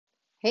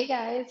Hey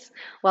guys,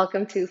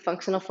 welcome to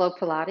Functional Flow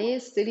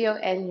Pilates Studio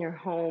in your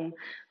home.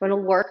 We're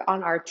going to work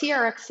on our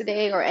TRX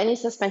today or any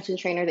suspension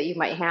trainer that you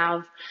might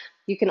have.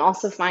 You can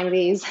also find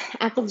these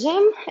at the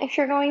gym if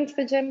you're going to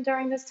the gym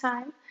during this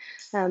time.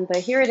 But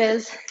here it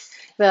is.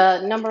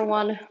 The number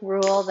one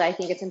rule that I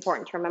think it's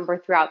important to remember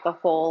throughout the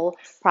whole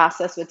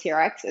process with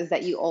TRX is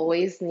that you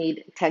always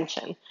need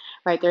tension,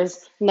 right?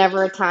 There's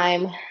never a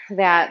time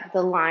that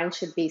the line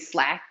should be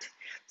slacked.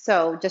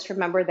 So just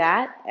remember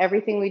that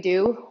everything we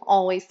do,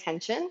 always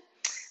tension.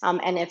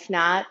 And if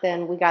not,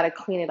 then we got to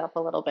clean it up a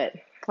little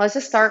bit. Let's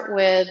just start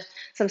with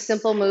some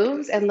simple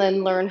moves and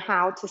then learn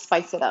how to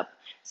spice it up.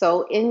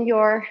 So in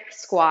your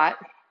squat,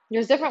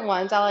 there's different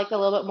ones. I like a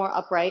little bit more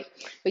upright,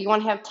 but you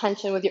want to have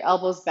tension with your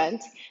elbows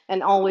bent,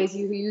 and always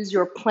you use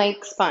your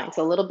plank spine.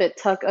 So a little bit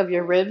tuck of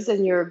your ribs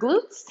and your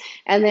glutes,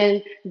 and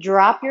then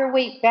drop your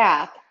weight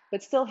back,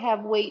 but still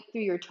have weight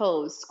through your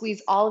toes.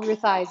 Squeeze all of your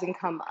thighs and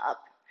come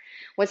up.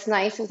 What's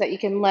nice is that you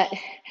can let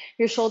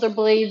your shoulder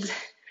blades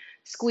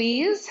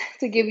squeeze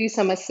to give you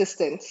some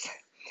assistance.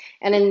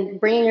 And then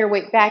bringing your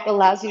weight back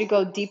allows you to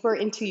go deeper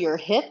into your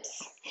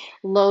hips,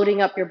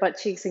 loading up your butt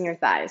cheeks and your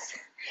thighs.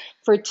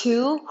 For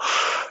two,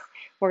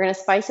 we're going to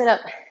spice it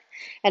up.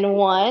 And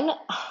one,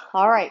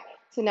 all right.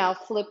 So now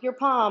flip your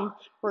palm.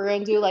 We're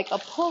going to do like a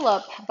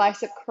pull-up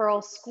bicep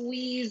curl.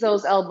 Squeeze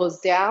those elbows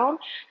down.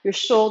 Your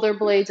shoulder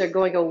blades are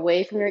going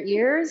away from your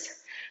ears.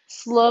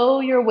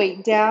 Slow your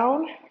weight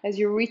down as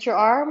you reach your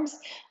arms.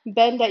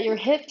 Bend at your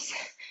hips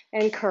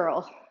and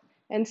curl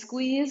and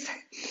squeeze.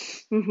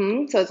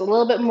 So it's a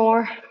little bit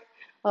more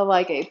of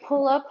like a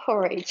pull-up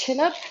or a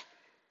chin-up.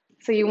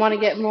 So you want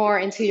to get more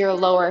into your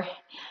lower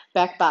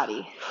back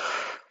body.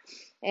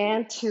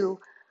 And two.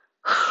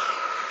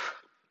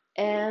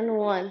 And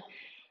one.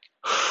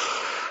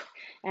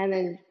 And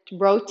then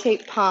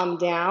rotate palm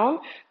down.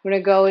 We're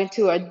going to go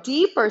into a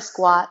deeper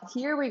squat.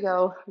 Here we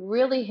go.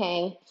 Really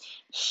hang.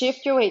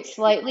 Shift your weight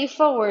slightly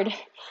forward.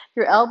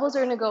 Your elbows are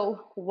going to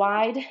go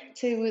wide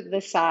to the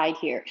side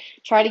here.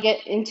 Try to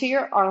get into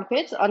your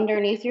armpits,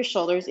 underneath your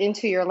shoulders,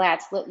 into your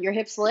lats. Let your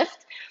hips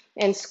lift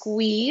and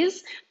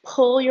squeeze.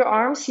 Pull your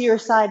arms to your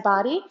side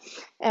body.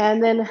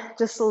 And then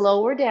just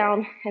lower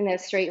down in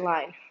that straight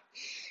line.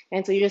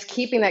 And so you're just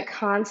keeping that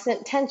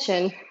constant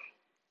tension,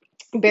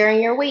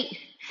 bearing your weight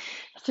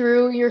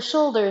through your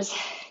shoulders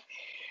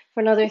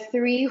for another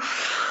three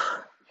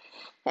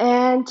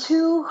and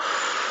two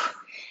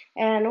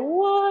and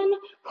one.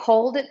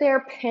 Hold it there.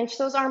 Pinch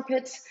those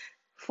armpits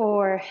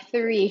for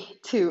three,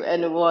 two,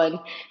 and one.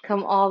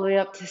 Come all the way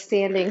up to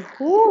standing.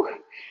 Woo.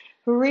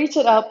 Reach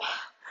it up.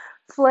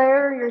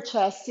 Flare your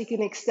chest. You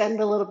can extend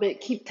a little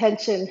bit. Keep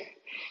tension.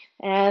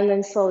 And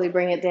then slowly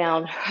bring it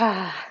down.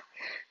 All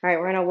right,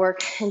 we're going to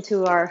work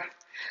into our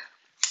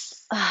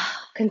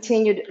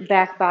continued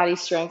back body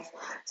strength.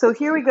 So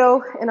here we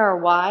go in our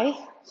Y.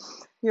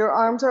 Your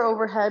arms are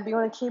overhead, but you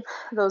want to keep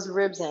those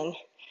ribs in.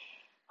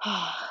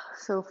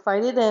 So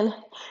fight it in.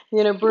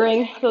 You're going to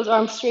bring those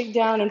arms straight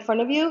down in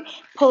front of you,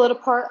 pull it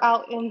apart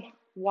out in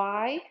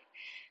Y,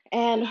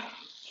 and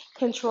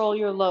control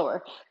your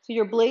lower. So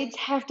your blades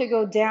have to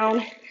go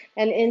down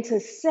and into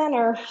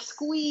center,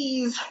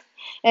 squeeze,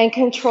 and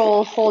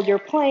control. Hold your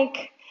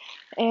plank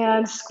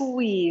and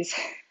squeeze.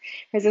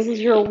 Because this is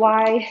your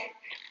Y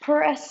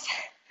press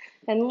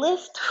and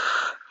lift.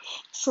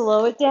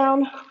 Slow it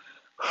down.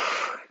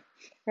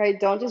 Right,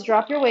 don't just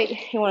drop your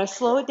weight. You want to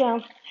slow it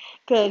down.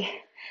 Good.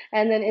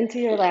 And then into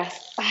your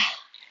last.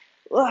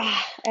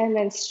 And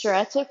then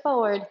stretch it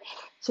forward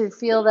to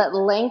feel that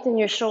length in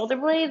your shoulder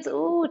blades.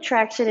 Ooh,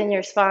 traction in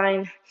your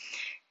spine.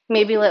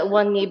 Maybe let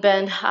one knee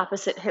bend,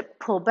 opposite hip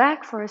pull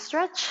back for a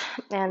stretch,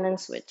 and then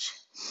switch.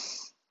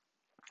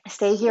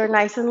 Stay here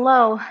nice and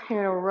low.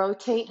 You're going to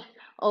rotate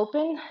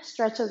open,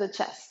 stretch of the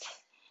chest.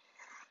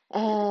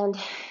 And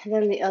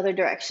then the other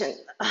direction.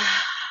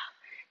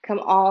 Come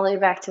all the way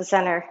back to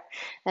center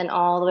and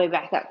all the way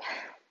back up.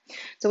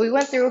 So we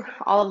went through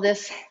all of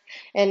this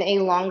in a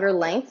longer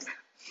length,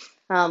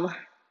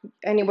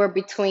 anywhere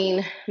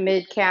between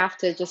mid-calf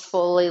to just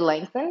fully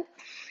lengthened.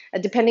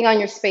 Depending on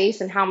your space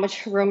and how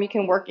much room you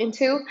can work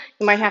into,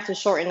 you might have to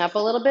shorten up a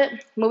little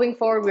bit. Moving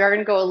forward, we are going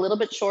to go a little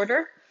bit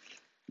shorter.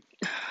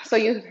 So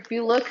if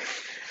you look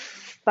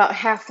about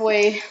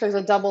halfway, there's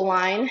a double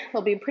line.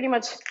 It'll be pretty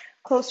much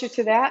closer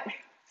to that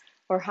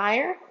or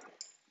higher.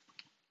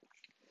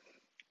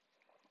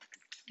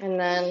 And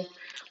then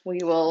we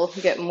will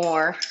get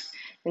more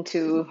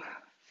into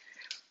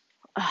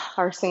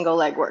our single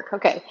leg work.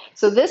 Okay,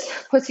 so this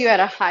puts you at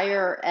a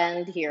higher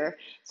end here.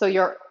 So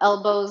your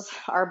elbows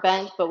are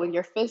bent, but when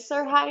your fists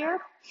are higher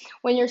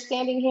when you're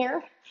standing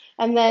here.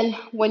 And then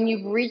when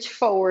you reach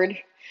forward,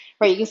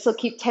 right, you can still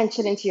keep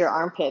tension into your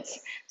armpits.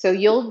 So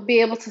you'll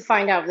be able to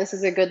find out if this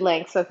is a good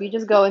length. So if you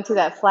just go into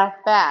that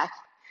flat back,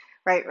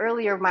 right,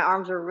 earlier my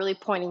arms were really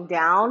pointing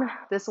down.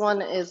 This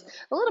one is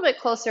a little bit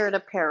closer to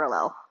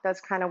parallel.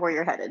 That's kind of where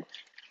you're headed.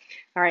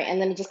 All right,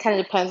 and then it just kind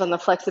of depends on the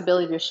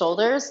flexibility of your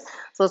shoulders.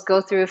 So let's go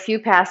through a few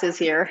passes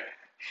here.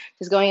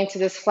 Just going into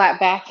this flat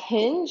back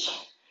hinge.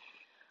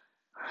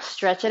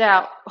 Stretch it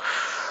out.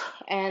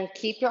 and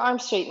keep your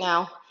arms straight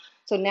now.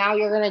 So now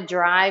you're going to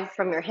drive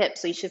from your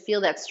hips. So you should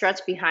feel that stretch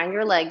behind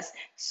your legs.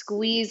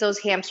 Squeeze those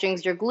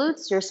hamstrings, your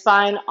glutes, your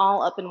spine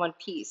all up in one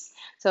piece.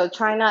 So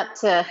try not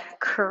to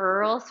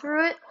curl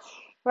through it,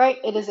 right?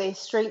 It is a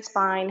straight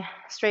spine,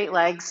 straight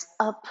legs,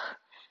 up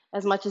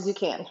as much as you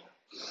can.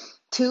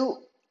 2,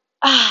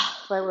 right,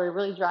 we're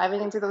really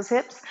driving into those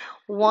hips.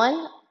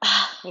 1,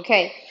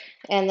 okay.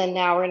 And then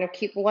now we're going to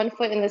keep one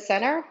foot in the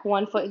center,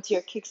 one foot into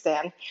your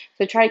kickstand.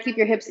 So try to keep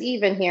your hips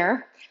even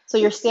here. So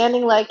your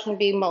standing leg can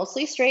be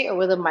mostly straight or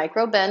with a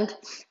micro bend.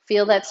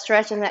 Feel that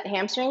stretch in that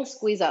hamstring,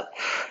 squeeze up.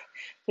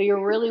 So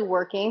you're really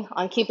working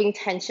on keeping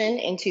tension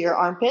into your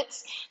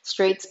armpits,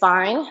 straight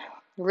spine,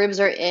 ribs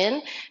are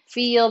in.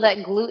 Feel that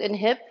glute and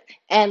hip,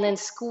 and then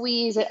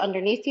squeeze it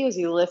underneath you as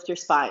you lift your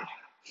spine.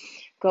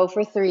 Go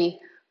for 3.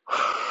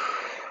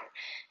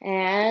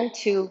 And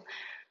 2.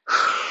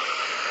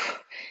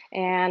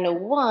 And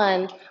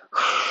 1.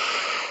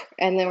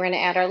 And then we're going to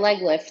add our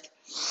leg lift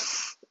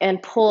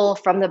and pull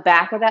from the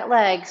back of that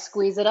leg,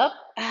 squeeze it up,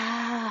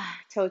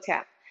 toe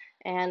tap,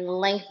 and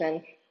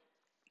lengthen.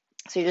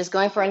 So you're just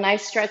going for a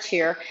nice stretch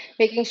here,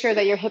 making sure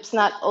that your hips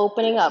not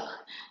opening up.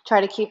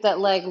 Try to keep that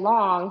leg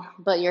long,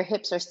 but your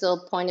hips are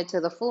still pointed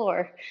to the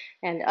floor.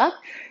 And up,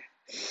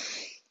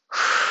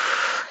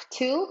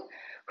 2,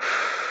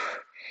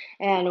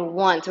 and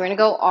 1. So we're going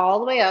to go all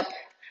the way up,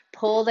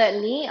 pull that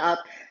knee up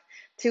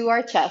to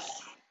our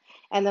chest,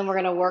 and then we're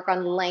going to work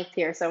on length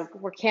here. So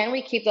can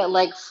we keep that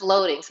leg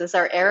floating? So this is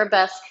our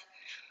arabesque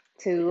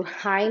to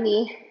high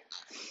knee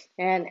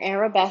and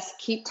arabesque.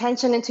 Keep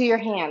tension into your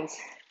hands.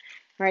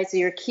 All right, so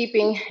you're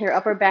keeping your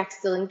upper back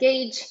still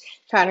engaged,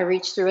 trying to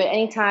reach through it.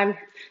 Anytime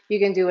you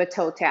can do a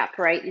toe tap,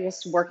 right? You're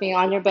just working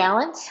on your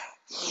balance.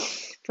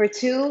 For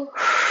 2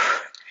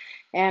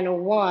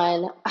 and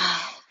 1,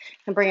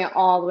 and bring it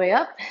all the way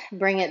up,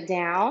 bring it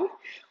down,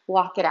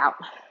 walk it out.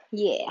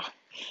 Yeah,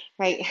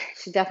 right.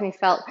 She definitely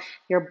felt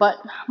your butt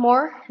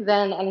more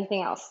than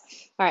anything else.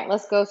 All right,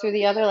 let's go through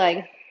the other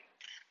leg.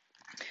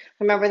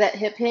 Remember that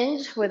hip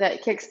hinge with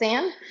that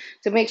kickstand?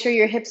 So make sure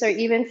your hips are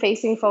even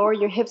facing forward.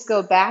 Your hips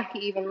go back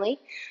evenly.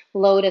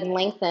 Load and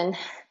lengthen.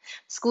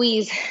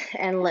 Squeeze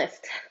and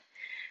lift.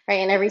 Right,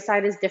 and every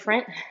side is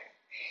different.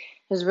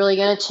 It's really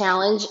going to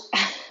challenge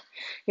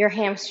your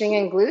hamstring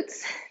and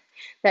glutes,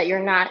 that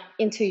you're not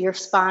into your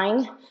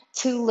spine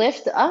to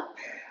lift up.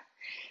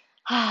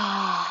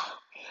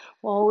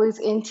 Always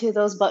into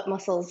those butt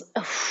muscles.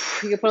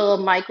 You can put a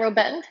little micro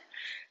bend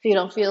if you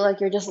don't feel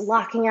like you're just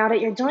locking out at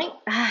your joint.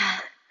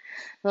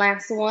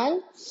 Last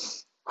one.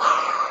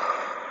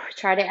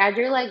 Try to add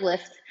your leg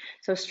lift.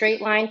 So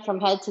straight line from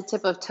head to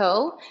tip of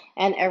toe,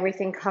 and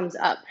everything comes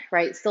up,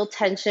 right? Still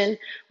tension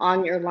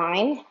on your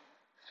line.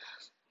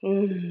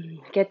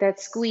 Get that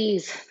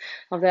squeeze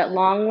of that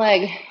long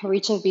leg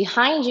reaching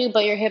behind you,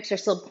 but your hips are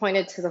still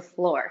pointed to the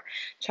floor.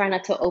 Try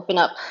not to open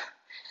up.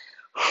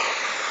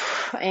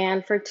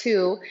 And for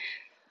 2.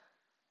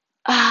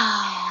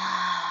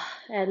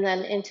 And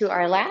then into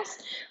our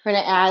last, we're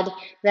going to add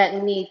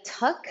that knee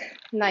tuck,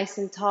 nice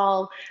and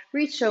tall,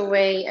 reach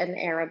away and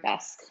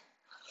arabesque.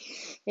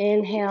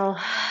 Inhale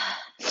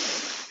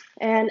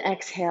and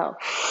exhale.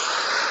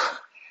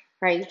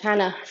 Right,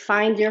 kind of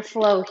find your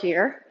flow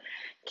here.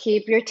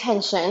 Keep your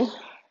tension.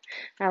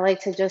 I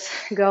like to just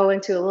go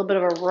into a little bit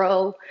of a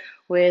row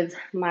with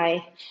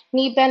my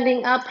knee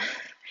bending up,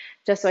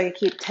 just so I can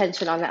keep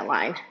tension on that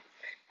line.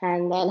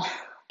 And then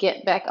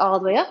get back all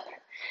the way up,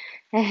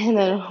 and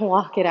then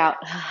walk it out.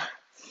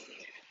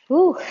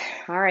 Whew.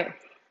 All right.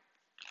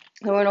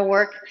 We're going to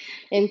work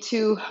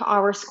into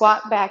our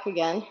squat back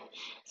again.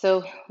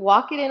 So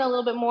walk it in a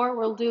little bit more.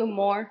 We'll do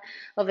more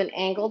of an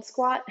angled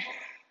squat.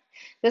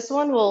 This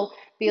one will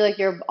be like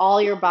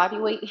all your body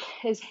weight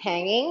is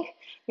hanging.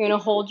 You're going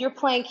to hold your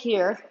plank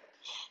here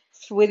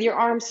with your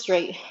arms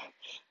straight.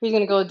 You're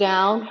going to go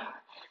down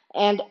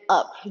and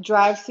up.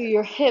 Drive through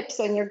your hips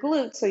and your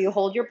glutes. So you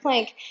hold your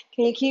plank.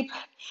 Can you keep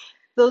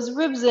those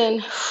ribs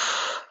in?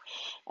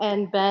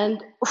 And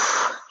bend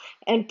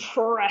and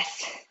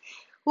press.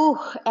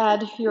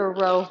 Add your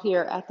row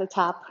here at the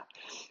top.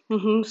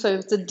 So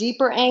it's a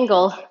deeper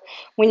angle.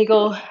 When you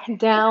go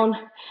down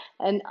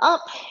and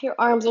up, your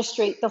arms are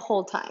straight the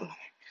whole time.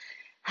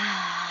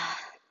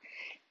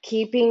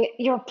 Keeping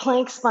your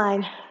plank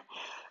spine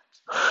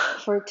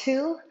for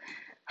 2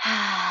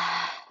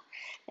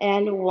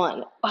 and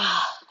 1.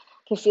 I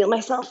can feel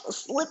myself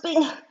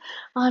slipping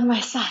on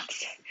my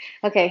socks.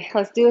 Okay,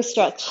 let's do a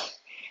stretch.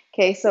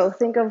 Okay, so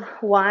think of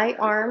wide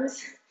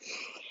arms.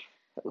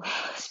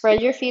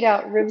 Spread your feet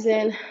out, ribs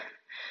in,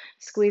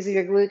 squeeze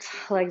your glutes,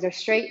 legs are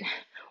straight.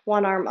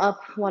 One arm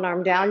up, one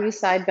arm down. You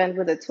side bend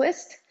with a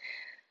twist.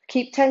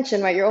 Keep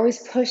tension, right? You're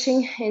always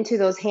pushing into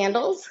those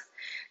handles.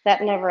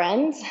 That never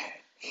ends.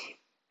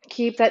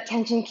 Keep that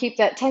tension, keep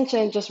that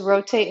tension. Just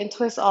rotate and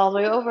twist all the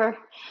way over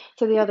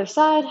to the other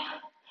side.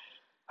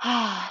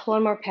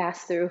 One more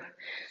pass through.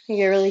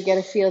 You really get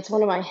a feel. It's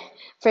one of my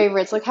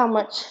favorites. Look how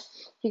much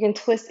you can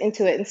twist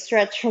into it and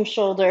stretch from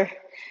shoulder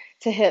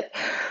to hip.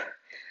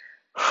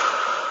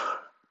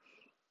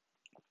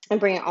 And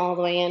bring it all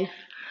the way in.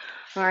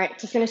 All right,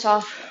 to finish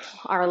off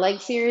our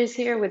leg series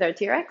here with our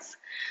TRX,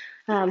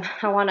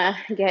 I want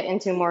to get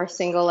into more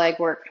single leg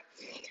work.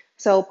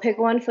 So pick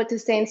one foot to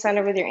stay in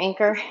center with your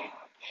anchor.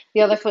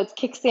 The other foot's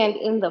kickstand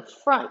in the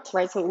front,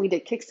 right? So we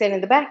did kickstand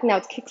in the back, now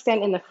it's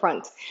kickstand in the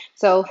front.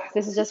 So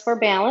this is just for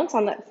balance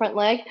on that front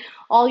leg.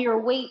 All your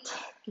weight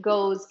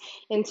goes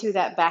into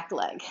that back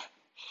leg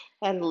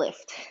and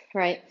lift,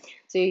 right?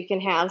 So you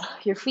can have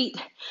your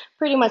feet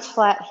pretty much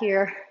flat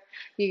here.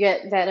 You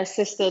get that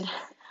assisted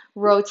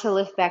row to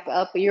lift back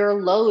up, but you're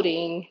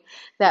loading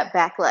that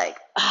back leg.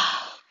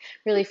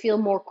 Really feel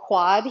more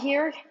quad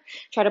here.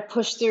 Try to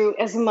push through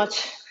as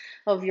much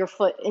of your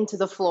foot into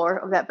the floor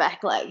of that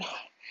back leg.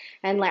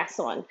 And last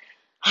one.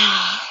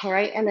 All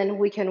right, and then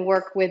we can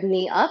work with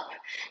knee up,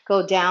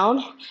 go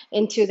down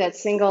into that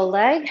single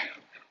leg.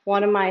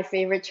 One of my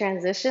favorite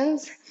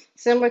transitions,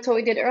 similar to what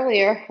we did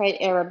earlier, right?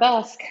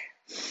 Arabesque.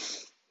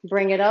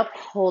 Bring it up,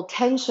 hold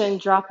tension,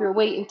 drop your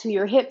weight into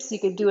your hips. You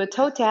could do a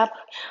toe tap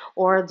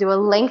or do a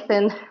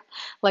lengthen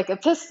like a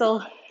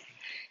pistol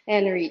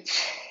and reach.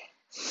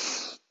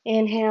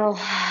 Inhale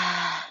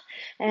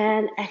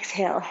and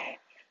exhale.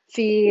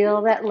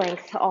 Feel that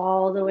length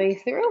all the way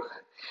through.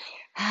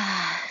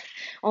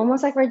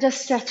 Almost like we're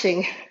just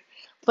stretching,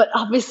 but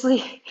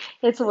obviously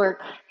it's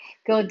work.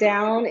 Go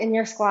down in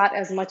your squat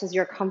as much as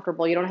you're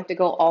comfortable. You don't have to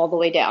go all the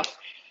way down.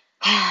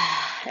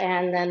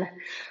 And then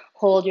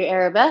hold your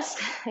arabesque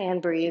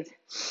and breathe.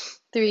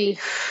 3,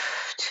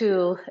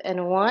 2,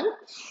 and 1,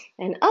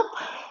 and up.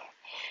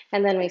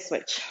 And then we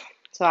switch.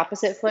 So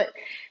opposite foot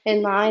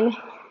in line.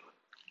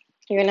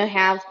 You're going to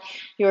have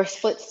your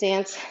split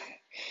stance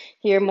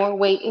here, more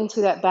weight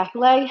into that back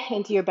leg,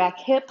 into your back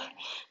hip.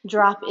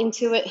 Drop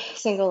into it,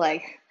 single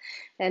leg,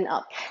 and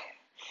up.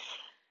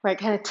 Right,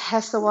 kind of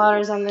test the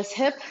waters on this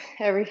hip.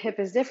 Every hip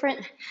is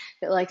different.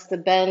 It likes to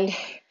bend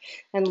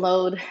and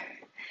load.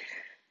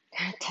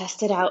 Kind of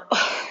test it out.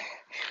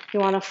 If you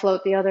want to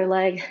float the other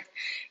leg,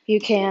 you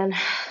can,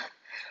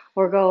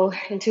 or go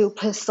into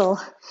pistol.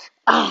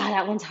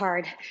 That one's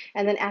hard.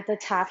 And then at the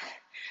top,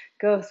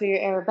 go through your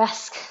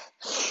arabesque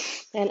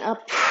and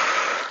up.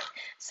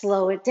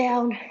 Slow it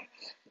down.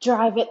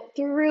 Drive it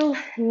through.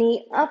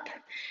 Knee up.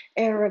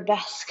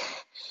 Arabesque.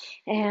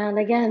 And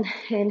again,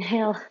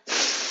 inhale.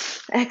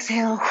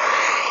 Exhale.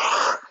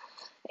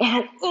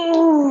 And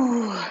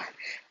ooh.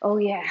 Oh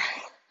yeah.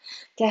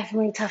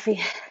 Definitely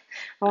toughie.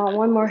 I want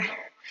one more.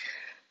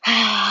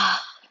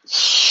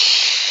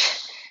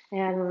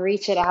 And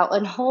reach it out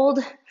and hold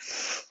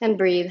and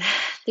breathe.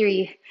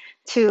 3,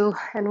 2,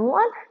 and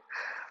 1.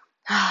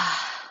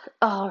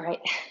 All right.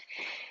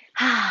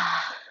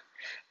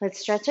 Let's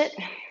stretch it.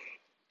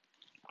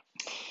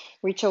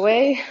 Reach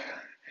away.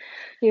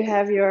 You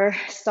have your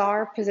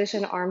star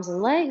position, arms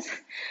and legs.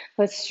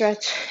 Let's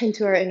stretch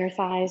into our inner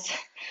thighs.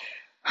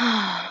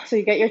 So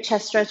you get your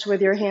chest stretch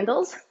with your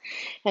handles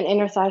and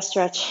inner thigh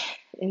stretch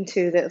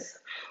into this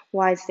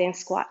wide stance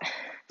squat.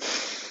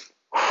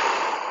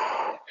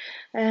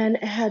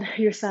 And add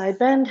your side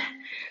bend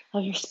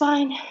of your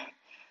spine.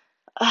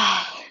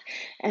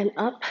 And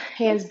up,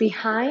 hands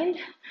behind.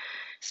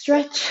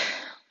 Stretch.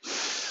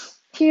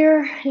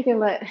 Here, you can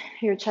let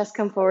your chest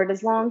come forward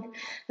as long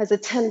as the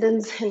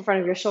tendons in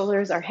front of your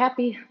shoulders are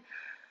happy.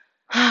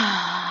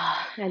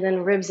 And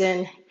then ribs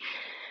in.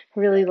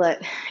 Really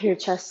let your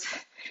chest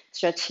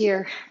stretch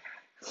here.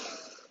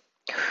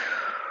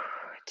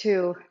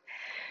 2,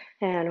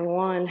 and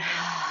 1.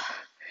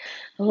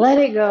 Let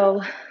it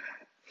go.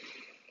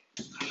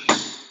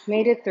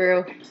 Made it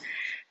through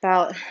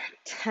about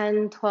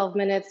 10, 12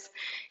 minutes.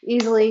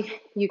 Easily,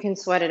 you can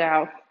sweat it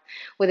out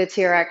with a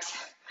TRX.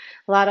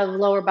 A lot of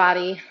lower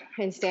body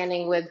and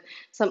standing with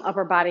some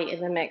upper body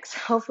in the mix.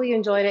 Hopefully you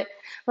enjoyed it.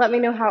 Let me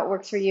know how it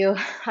works for you.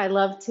 I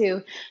love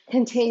to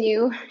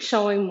continue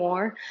showing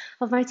more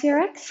of my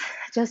TRX.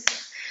 Just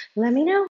let me know.